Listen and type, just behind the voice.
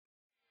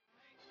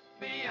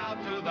Me out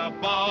to the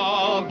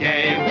ball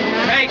game.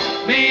 Take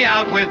me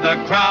out with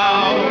the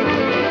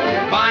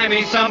crowd. Buy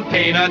me some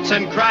peanuts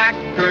and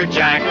Cracker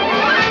Jack.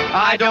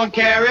 I don't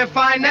care if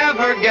I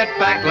never get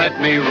back.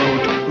 Let me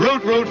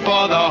root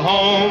for the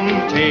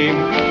home team.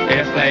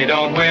 If they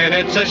don't win,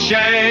 it's a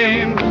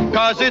shame.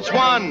 'Cause it's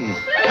 1,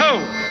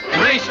 2,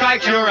 3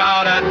 strikes, you're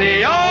out at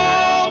the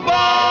old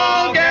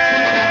ball game.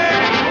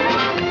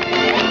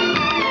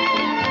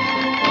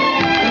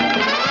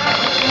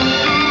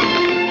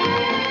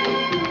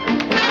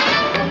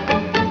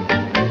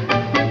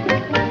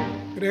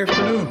 Good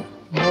afternoon.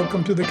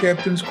 Welcome to the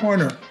Captain's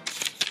Corner.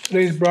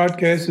 Today's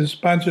broadcast is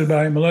sponsored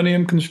by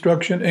Millennium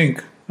Construction,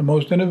 Inc., the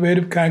most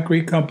innovative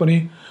concrete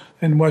company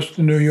in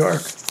Western New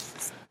York.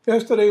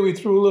 Yesterday, we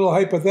threw a little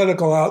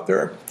hypothetical out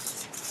there.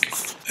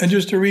 And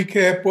just to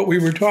recap what we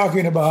were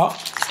talking about,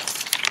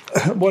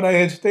 what I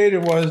had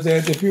stated was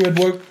that if you had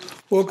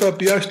woke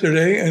up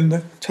yesterday and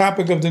the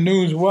topic of the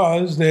news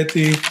was that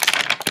the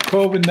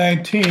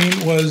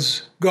COVID-19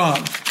 was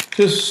gone,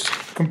 just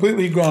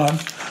completely gone,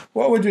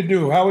 what would you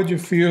do? How would you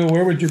feel?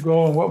 Where would you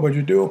go? And what would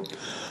you do?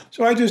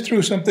 So I just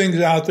threw some things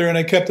out there, and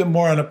I kept it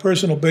more on a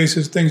personal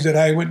basis, things that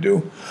I would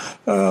do.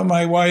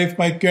 My wife,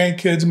 my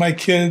grandkids, my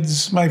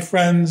kids, my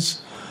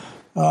friends,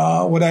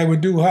 what I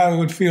would do, how I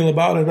would feel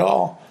about it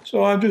all.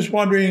 So I'm just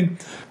wondering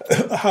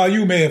how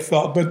you may have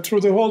felt. But through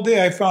the whole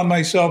day, I found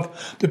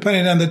myself,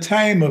 depending on the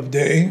time of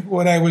day,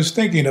 what I was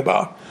thinking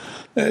about.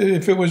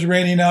 If it was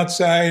raining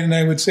outside and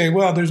I would say,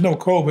 well, there's no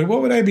COVID,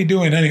 what would I be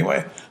doing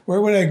anyway? Where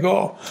would I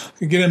go? I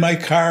could get in my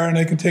car and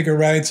I could take a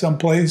ride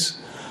someplace.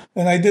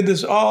 And I did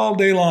this all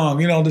day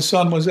long. You know, the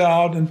sun was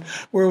out, and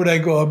where would I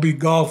go? I'd be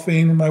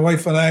golfing. My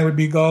wife and I would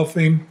be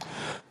golfing.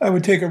 I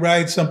would take a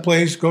ride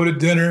someplace, go to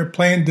dinner,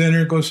 plan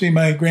dinner, go see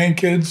my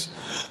grandkids,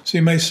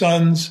 see my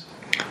sons,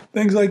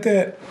 things like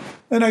that.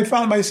 And I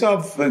found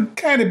myself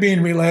kind of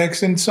being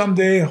relaxed, and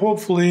someday,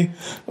 hopefully,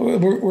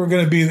 we're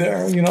going to be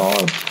there. You know,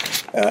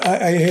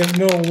 I have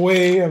no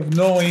way of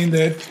knowing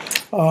that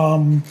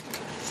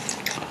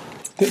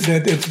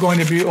that it's going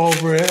to be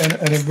over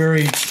at a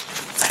very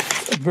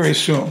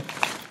soon.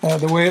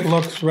 The way it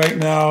looks right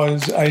now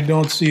is I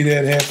don't see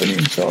that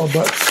happening. So,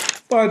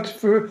 but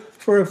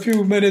for a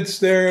few minutes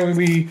there,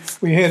 we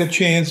had a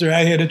chance, or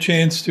I had a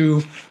chance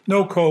to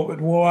no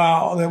COVID.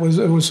 Wow, it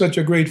was such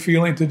a great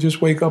feeling to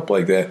just wake up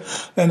like that.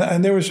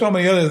 And there were so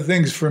many other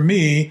things for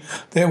me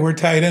that were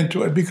tied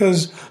into it,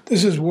 because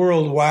this is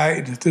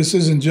worldwide. This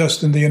isn't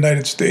just in the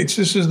United States.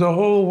 This is the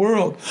whole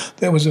world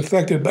that was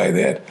affected by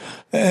that.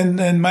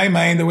 And my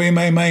mind, the way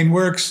my mind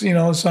works, you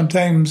know,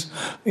 sometimes,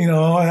 you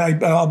know,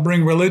 I'll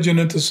bring religion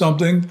into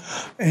something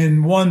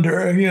and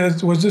wonder, you know,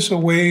 was this a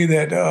way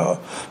that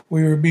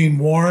we were being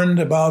warned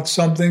about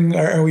something?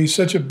 Are we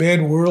such a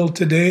bad world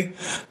today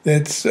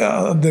that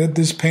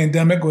this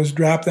pandemic was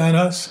dropped on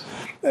us?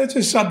 That's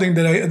just something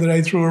that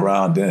I threw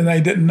around, and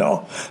I didn't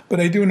know. But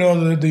I do know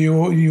that the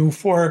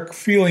euphoric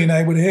feeling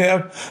I would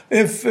have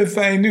if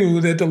I knew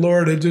that the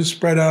Lord had just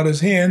spread out His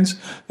hands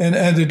and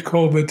ended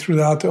COVID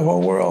throughout the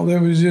whole world.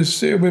 It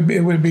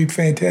would be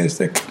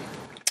fantastic.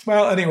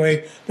 Well,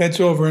 anyway,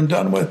 that's over and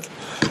done with.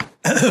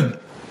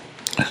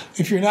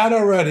 If you're not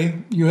already,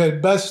 you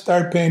had best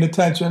start paying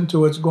attention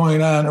to what's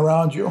going on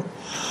around you.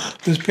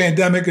 This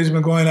pandemic has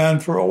been going on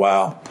for a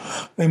while,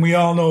 and we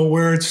all know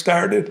where it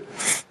started.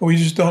 We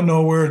just don't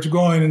know where it's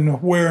going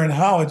and where and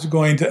how it's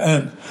going to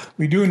end.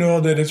 We do know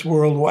that it's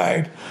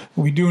worldwide.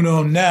 We do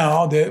know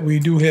now that we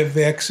do have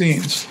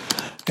vaccines.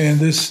 And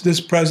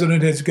this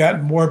president has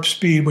gotten warp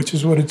speed, which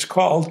is what it's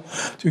called,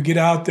 to get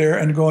out there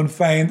and go and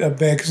find a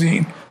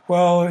vaccine.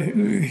 Well,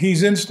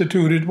 he's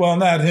instituted, well,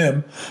 not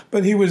him,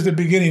 but he was the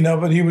beginning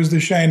of it. He was the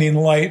shining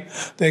light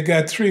that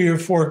got 3 or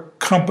 4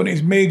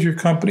 companies, major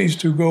companies,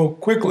 to go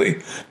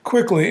quickly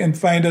and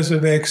find us a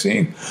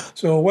vaccine.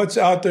 So what's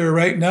out there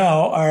right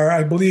now are,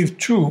 I believe,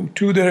 two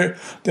that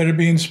are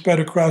being spread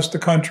across the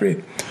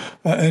country.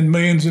 And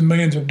millions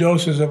of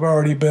doses have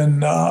already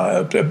been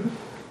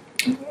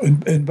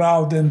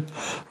involved in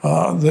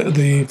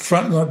the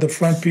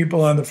front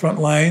people on the front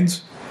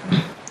lines.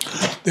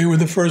 They were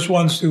the first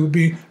ones to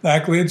be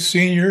inoculated.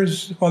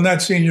 Seniors, well,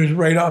 not seniors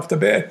right off the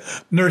bat,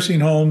 nursing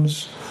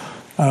homes.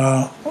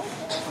 Oh,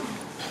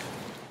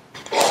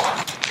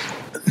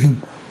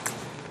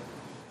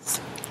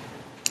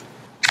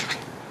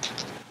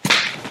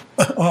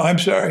 I'm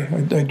sorry,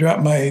 I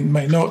dropped my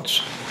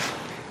notes.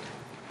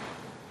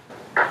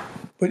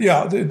 But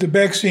yeah, the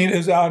vaccine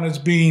is out and it's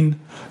being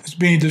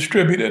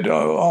distributed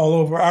all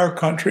over our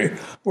country.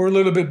 We're a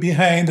little bit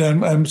behind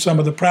on some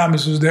of the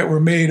promises that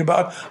were made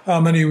about how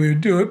many we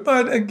would do it.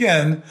 But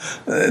again,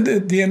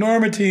 the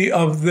enormity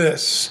of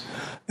this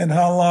and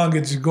how long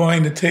it's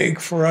going to take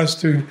for us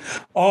to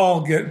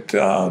all get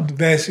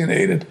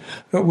vaccinated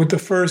with the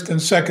first and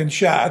second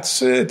shots.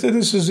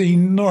 This is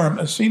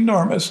enormous.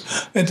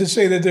 And to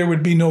say that there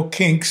would be no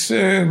kinks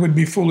would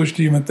be foolish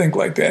to even think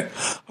like that.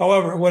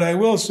 However, what I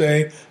will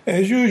say,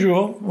 as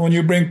usual, when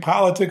you bring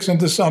politics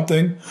into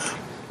something,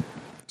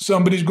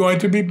 somebody's going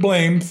to be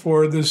blamed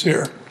for this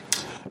here.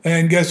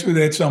 And guess who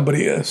that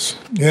somebody is?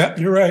 Yeah,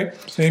 you're right.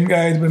 Same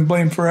guy has been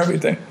blamed for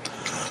everything.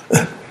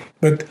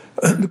 But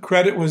the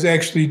credit was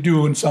actually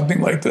due in something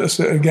like this.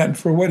 Again,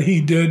 for what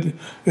he did,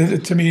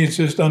 to me, it's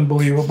just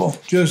unbelievable.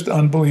 Just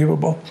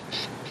unbelievable.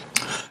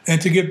 And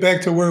to get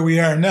back to where we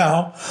are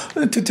now,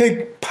 to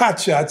take pot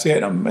shots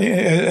at him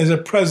as a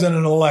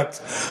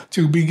president-elect,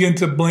 to begin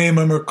to blame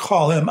him or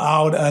call him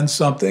out on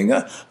something,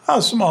 how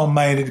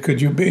small-minded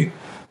could you be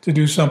to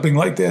do something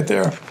like that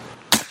there?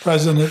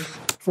 President,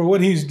 for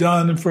what he's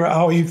done and for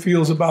how he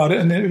feels about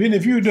it. And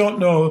if you don't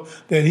know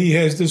that he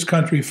has this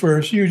country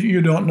first, you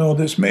don't know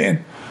this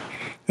man.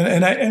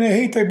 And I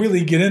hate to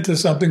really get into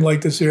something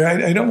like this here.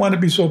 I don't want to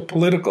be so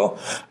political,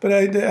 but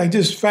I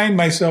just find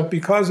myself,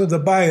 because of the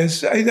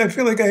bias, I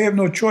feel like I have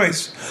no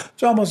choice.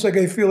 It's almost like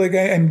I feel like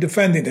I am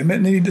defending him,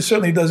 and he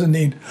certainly doesn't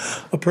need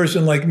a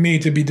person like me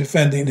to be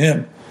defending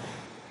him.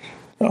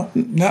 No,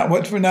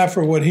 not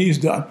for what he's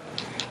done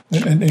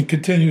and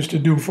continues to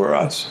do for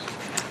us.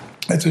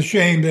 It's a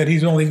shame that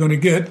he's only going to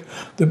get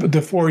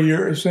the 4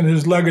 years, and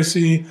his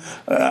legacy.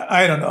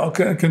 I don't know.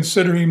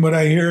 Considering what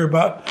I hear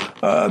about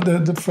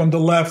from the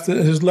left,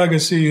 his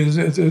legacy is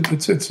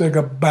it's like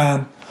a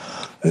bomb.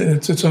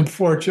 It's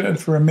unfortunate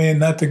for a man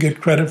not to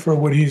get credit for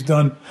what he's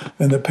done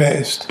in the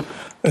past.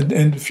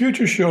 In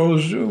future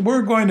shows,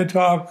 we're going to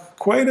talk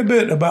quite a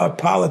bit about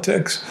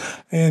politics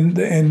and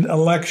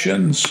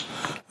elections.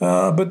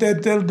 But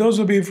those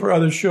will be for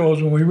other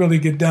shows when we really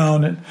get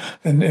down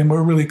and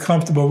we're really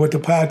comfortable with the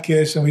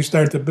podcast and we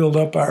start to build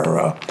up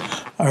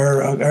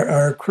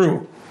our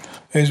crew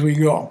as we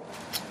go.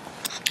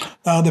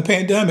 Now, the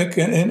pandemic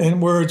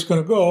and where it's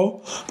going to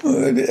go,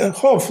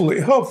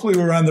 hopefully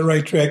we're on the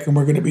right track and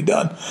we're going to be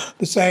done.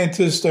 The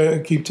scientists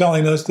keep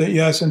telling us that,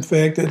 yes, in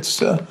fact,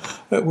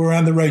 that we're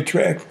on the right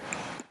track.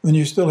 And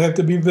you still have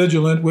to be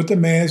vigilant with the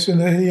mask and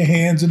your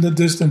hands and the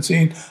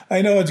distancing.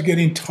 I know it's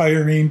getting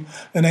tiring,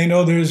 and I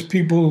know there's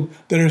people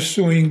that are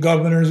suing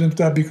governors and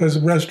stuff because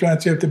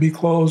restaurants have to be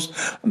closed.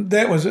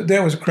 That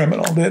was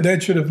criminal.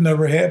 That should have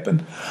never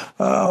happened.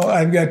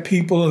 I've got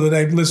people that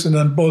I've listened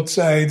on both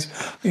sides,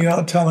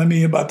 telling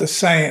me about the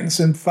science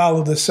and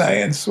follow the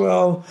science.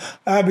 Well,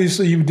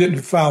 obviously you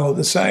didn't follow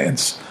the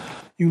science.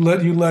 You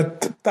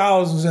let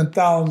thousands and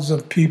thousands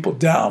of people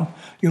down.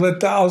 You let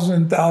thousands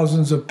and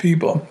thousands of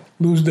people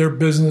lose their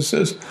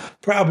businesses,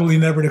 probably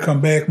never to come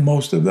back,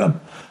 most of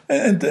them.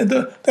 And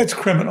that's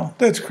criminal.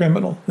 That's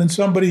criminal. And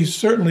somebody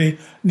certainly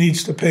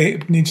needs to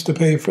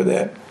pay for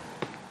that.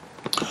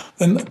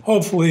 And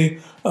hopefully,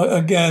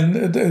 again,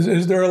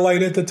 is there a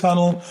light at the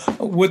tunnel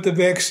with the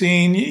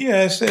vaccine?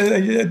 Yes,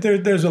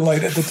 there's a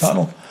light at the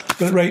tunnel.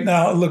 But right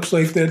now, it looks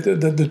like that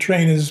the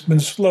train has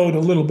been slowed a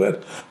little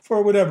bit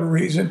for whatever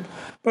reason.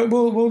 But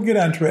we'll get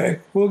on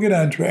track. We'll get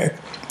on track.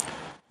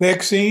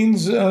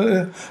 Vaccines,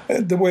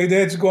 the way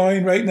that's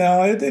going right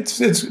now, it's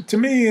to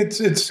me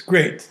it's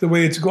great the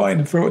way it's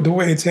going, for the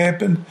way it's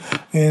happened,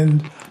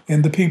 and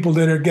the people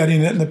that are getting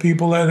it and the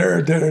people that are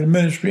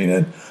administering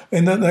it,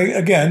 and then,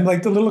 again,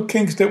 like the little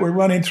kinks that we're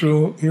running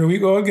through. Here we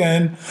go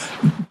again.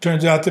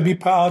 Turns out to be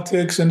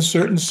politics in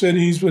certain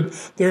cities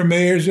with their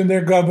mayors and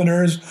their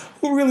governors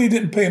who really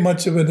didn't pay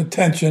much of an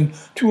attention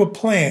to a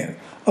plan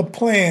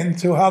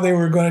to how they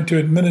were going to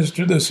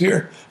administer this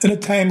here in a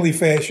timely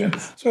fashion.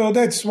 So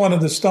that's one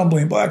of the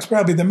stumbling blocks,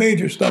 probably the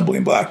major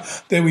stumbling block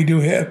that we do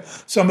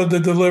have. Some of the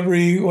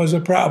delivery was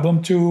a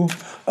problem too.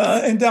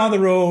 And down the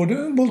road,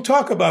 we'll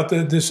talk about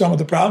some of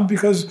the problem,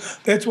 because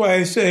that's why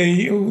I say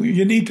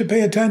you need to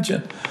pay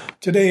attention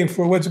today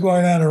for what's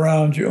going on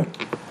around you.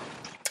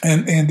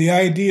 And the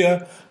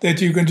idea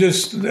that you can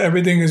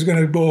everything is going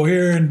to go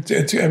here and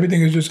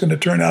everything is just going to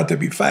turn out to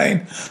be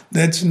fine,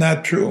 that's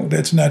not true.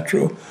 That's not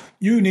true.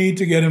 You need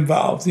to get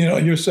involved.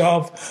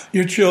 Yourself,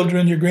 your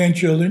children, your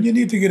grandchildren, you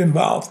need to get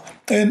involved.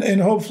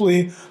 And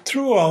hopefully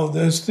through all of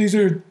this, these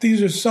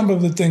are some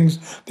of the things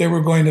that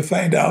we're going to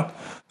find out.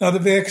 Now, the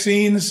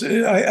vaccines,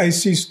 I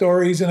see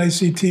stories and I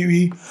see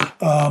TV,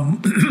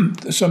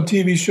 some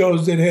TV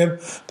shows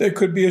that there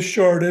could be a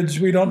shortage.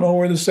 We don't know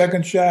where the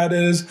second shot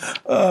is.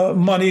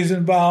 Money's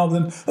involved,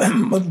 and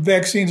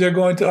vaccines are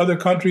going to other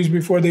countries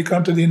before they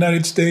come to the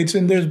United States,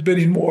 and there's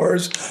bidding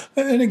wars.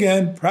 And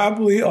again,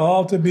 probably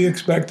all to be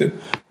expected.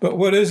 But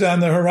what is on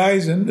the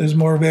horizon is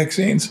more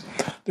vaccines.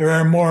 There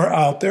are more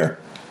out there.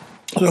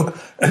 So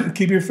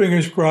keep your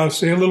fingers crossed,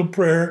 say a little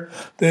prayer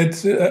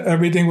that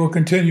everything will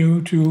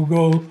continue to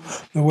go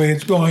the way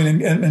it's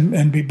going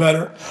and be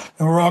better.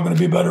 And we're all going to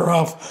be better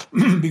off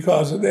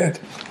because of that.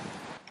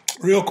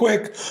 Real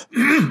quick,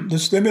 the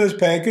stimulus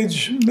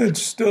package, it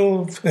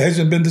still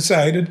hasn't been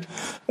decided.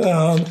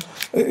 And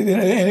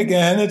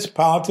again, it's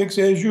politics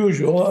as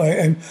usual.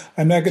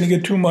 I'm not going to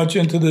get too much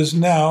into this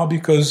now,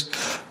 because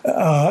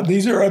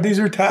these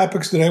are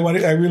topics that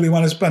I really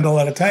want to spend a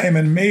lot of time,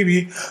 and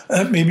maybe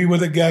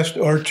with a guest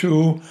or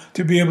two,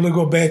 to be able to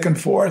go back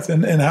and forth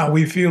and how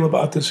we feel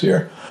about this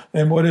here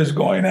and what is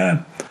going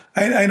on.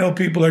 I know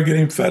people are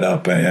getting fed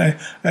up. I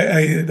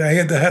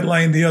had the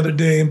headline the other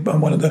day on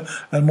one of the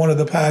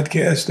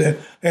podcasts that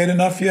had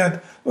enough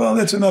yet. Well,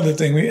 that's another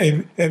thing.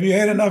 Have you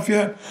had enough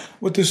yet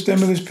with the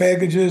stimulus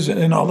packages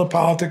and all the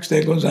politics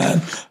that goes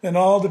on and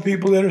all the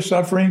people that are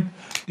suffering?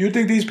 Do you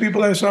think these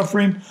people are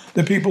suffering?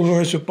 The people who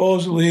are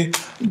supposedly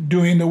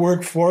doing the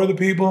work for the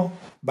people,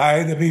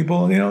 by the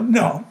people?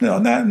 No,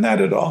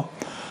 not at all.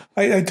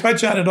 I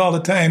touch on it all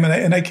the time,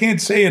 and I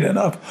can't say it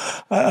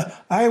enough.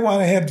 I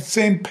want to have the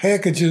same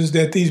packages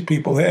that these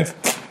people have.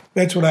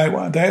 That's what I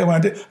want.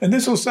 And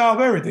this will solve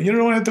everything. You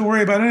don't have to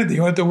worry about anything. You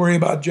don't have to worry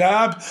about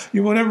jobs.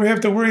 You won't ever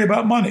have to worry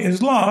about money,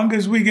 as long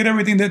as we get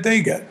everything that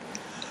they get.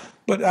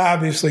 But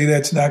obviously,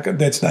 that's not going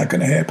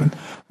to happen.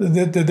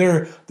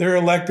 They're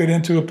elected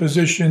into a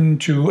position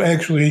to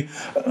actually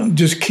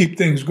just keep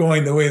things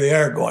going the way they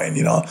are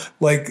going.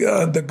 Like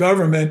the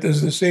government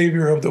is the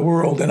savior of the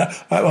world and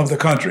of the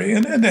country,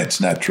 and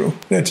that's not true.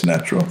 That's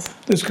not true.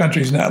 This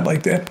country's not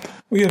like that.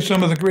 We have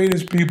some of the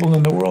greatest people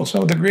in the world.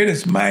 Some of the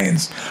greatest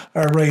minds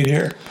are right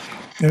here.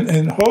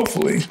 And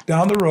hopefully,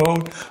 down the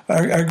road,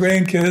 our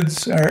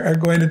grandkids are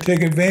going to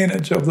take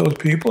advantage of those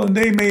people, and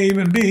they may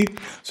even be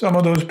some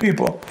of those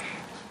people.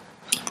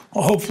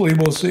 Hopefully,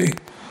 we'll see.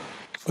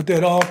 But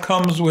that all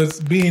comes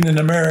with being an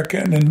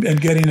American and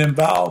getting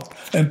involved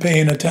and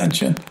paying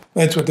attention.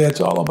 That's what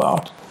that's all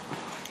about.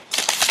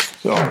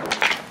 So,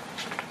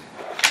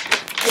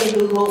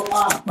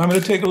 I'm going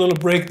to take a little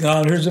break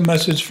now. Here's a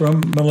message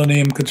from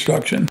Millennium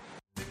Construction.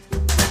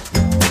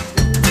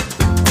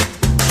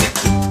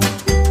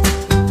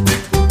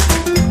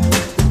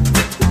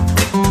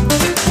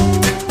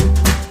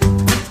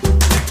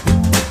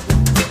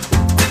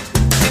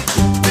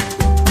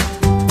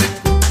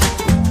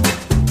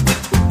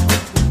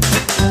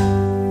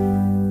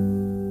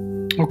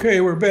 Okay,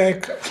 we're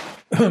back.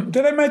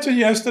 Did I mention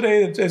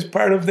yesterday that as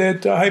part of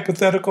that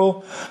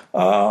hypothetical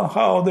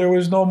how there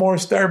was no more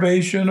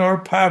starvation or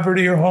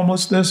poverty or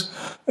homelessness?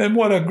 And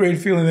what a great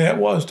feeling that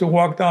was to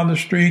walk down the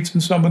streets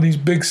in some of these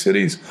big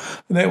cities,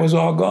 and that was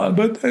all gone.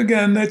 But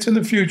again, that's in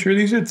the future.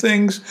 These are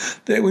things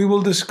that we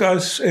will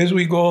discuss as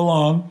we go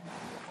along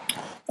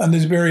on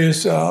these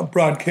various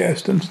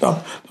broadcasts and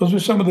stuff. Those are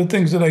some of the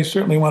things that I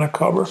certainly want to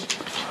cover.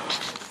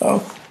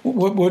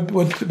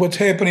 What's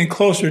happening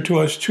closer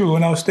to us too,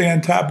 and I'll stay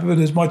on top of it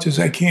as much as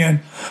I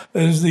can,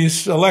 is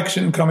this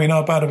election coming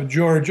up out of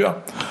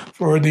Georgia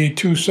for the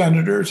two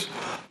senators.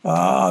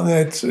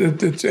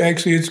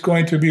 It's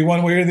going to be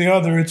one way or the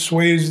other. It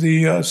sways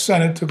the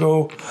Senate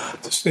to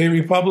stay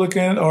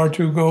Republican or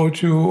to go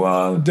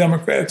to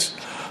Democrats.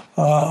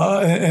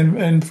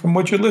 And from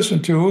what you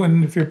listen to,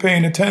 and if you're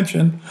paying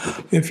attention,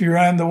 if you're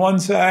on the one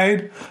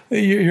side,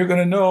 you're going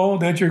to know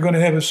that you're going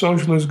to have a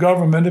socialist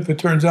government. If it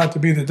turns out to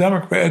be the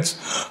Democrats,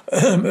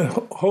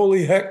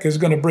 holy heck is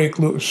going to break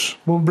loose.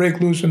 We'll break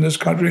loose in this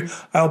country.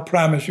 I'll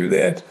promise you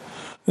that.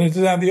 And if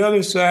it's on the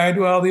other side,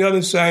 well, the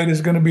other side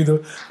is going to be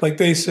like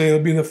they say, it'll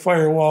be the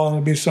firewall, and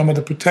it'll be some of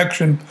the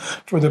protection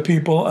for the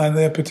people on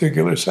that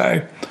particular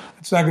side.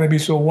 It's not going to be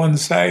so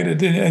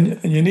one-sided,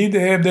 and you need to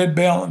have that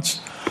balance.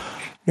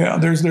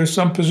 There's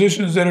some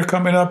positions that are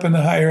coming up in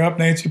the higher up.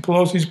 Nancy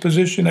Pelosi's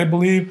position, I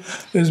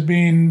believe, is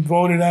being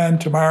voted on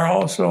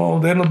tomorrow, so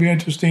that'll be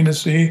interesting to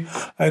see.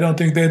 I don't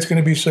think that's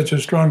going to be such a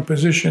strong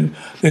position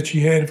that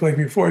she had like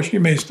before. She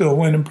may still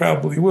win and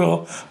probably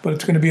will, but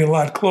it's going to be a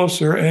lot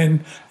closer,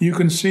 and you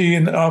can see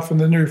off in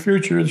the near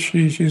future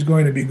she's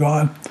going to be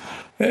gone,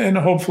 and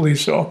hopefully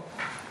so.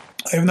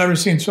 I've never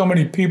seen so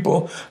many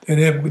people that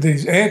have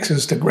these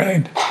axes to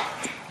grind.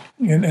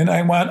 And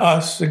I want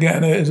us,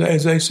 again,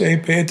 as I say,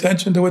 pay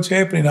attention to what's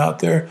happening out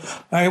there.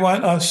 I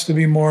want us to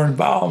be more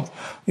involved,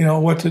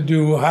 what to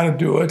do, how to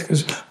do it,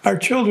 because our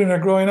children are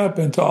growing up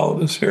into all of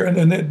this here.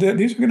 And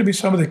these are going to be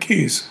some of the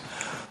keys.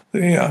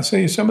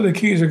 Some of the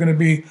keys are going to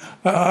be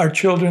our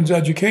children's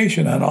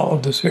education on all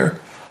of this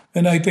here.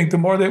 And I think the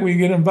more that we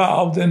get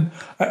involved, and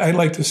I'd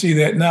like to see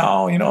that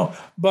now,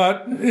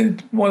 But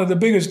one of the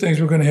biggest things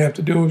we're going to have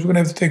to do is we're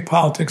going to have to take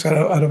politics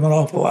out of an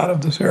awful lot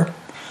of this here.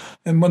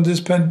 And when this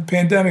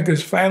pandemic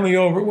is finally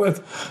over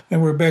with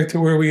and we're back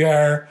to where we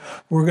are,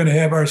 we're going to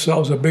have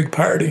ourselves a big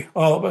party,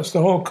 all of us,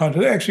 the whole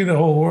country, actually the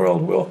whole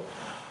world will.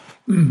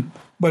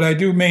 But I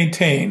do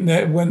maintain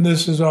that when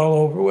this is all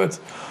over with,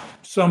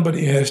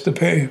 somebody has to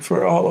pay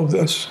for all of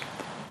this.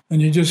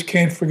 And you just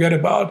can't forget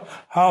about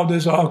how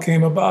this all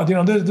came about.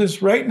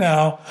 This right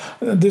now,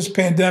 this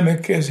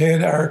pandemic has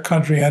had our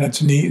country on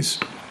its knees.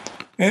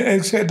 And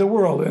it's had the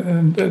world,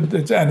 and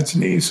it's on its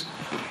knees.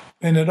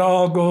 And it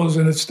all goes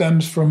and it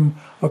stems from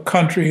a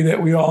country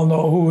that we all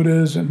know who it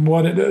is and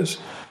what it is.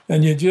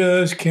 And you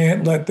just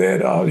can't let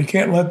that out. You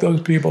can't let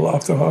those people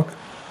off the hook.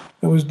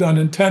 It was done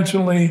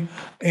intentionally.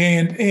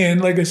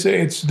 And like I say,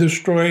 it's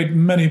destroyed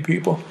many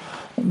people.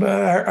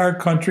 Our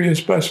country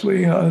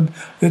especially,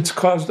 it's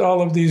caused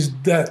all of these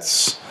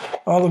deaths,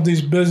 all of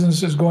these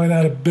businesses going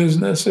out of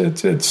business.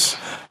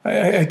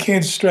 I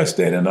can't stress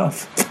that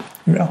enough.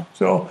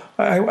 So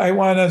I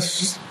want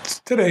us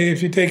today,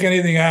 if you take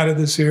anything out of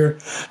this here,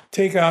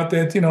 take out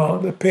that,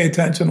 pay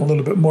attention a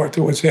little bit more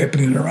to what's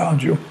happening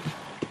around you.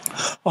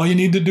 All you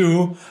need to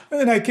do,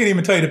 and I can't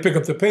even tell you to pick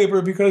up the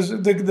paper because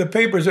the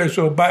papers are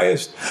so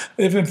biased.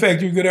 If in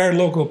fact you get our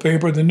local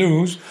paper, the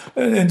news,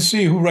 and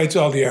see who writes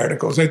all the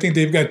articles. I think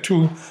they've got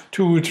two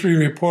or three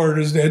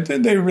reporters that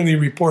they really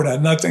report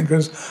on nothing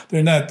because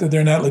they're not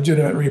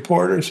legitimate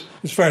reporters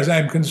as far as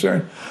I'm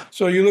concerned.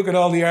 So you look at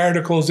all the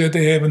articles that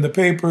they have in the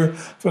paper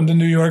from the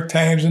New York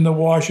Times and the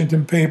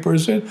Washington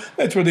papers, and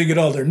that's where they get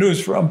all their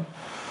news from.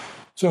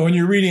 So when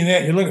you're reading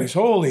that, you're looking at this,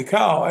 holy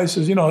cow. I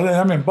says,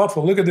 I'm in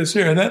Buffalo, look at this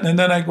here. And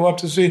then I go up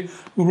to see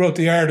who wrote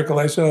the article.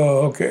 I said,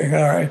 oh, okay,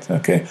 all right,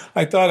 okay.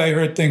 I thought I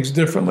heard things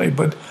differently,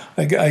 but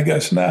I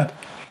guess not.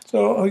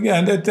 So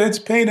again, that's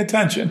paying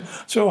attention.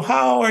 So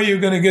how are you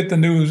going to get the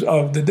news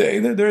of the day?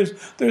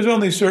 There's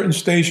only certain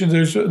stations,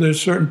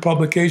 there's certain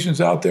publications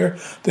out there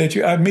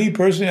that me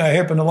personally, I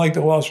happen to like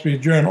the Wall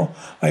Street Journal.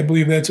 I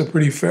believe that's a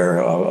pretty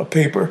fair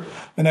paper,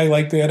 and I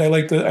like that. I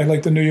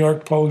like the New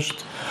York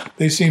Post.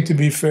 They seem to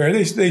be fair.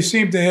 They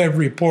seem to have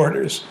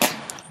reporters.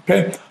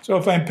 Okay, so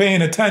if I'm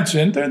paying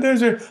attention,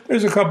 there's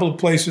a couple of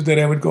places that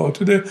I would go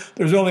to.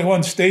 There's only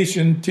one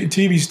station,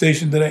 TV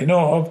station that I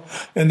know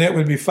of, and that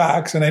would be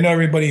Fox. And I know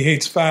everybody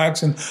hates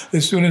Fox, and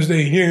as soon as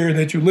they hear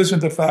that you listen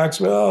to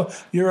Fox, well,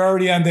 you're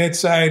already on that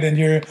side, and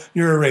you're a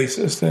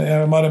racist.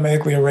 I'm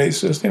automatically a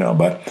racist,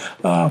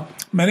 But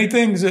many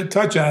things that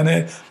touch on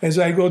it, as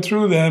I go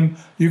through them,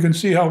 you can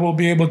see how we'll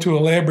be able to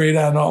elaborate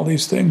on all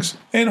these things,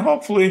 and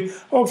hopefully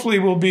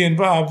we'll be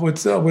involved with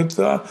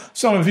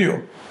some of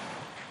you.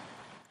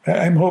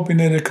 I'm hoping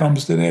that it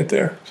comes to that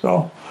there. So,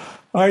 all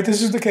right,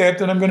 this is the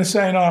captain. I'm going to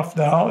sign off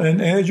now.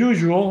 And as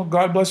usual,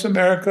 God bless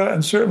America,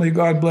 and certainly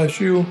God bless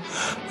you,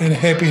 and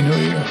Happy New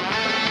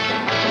Year.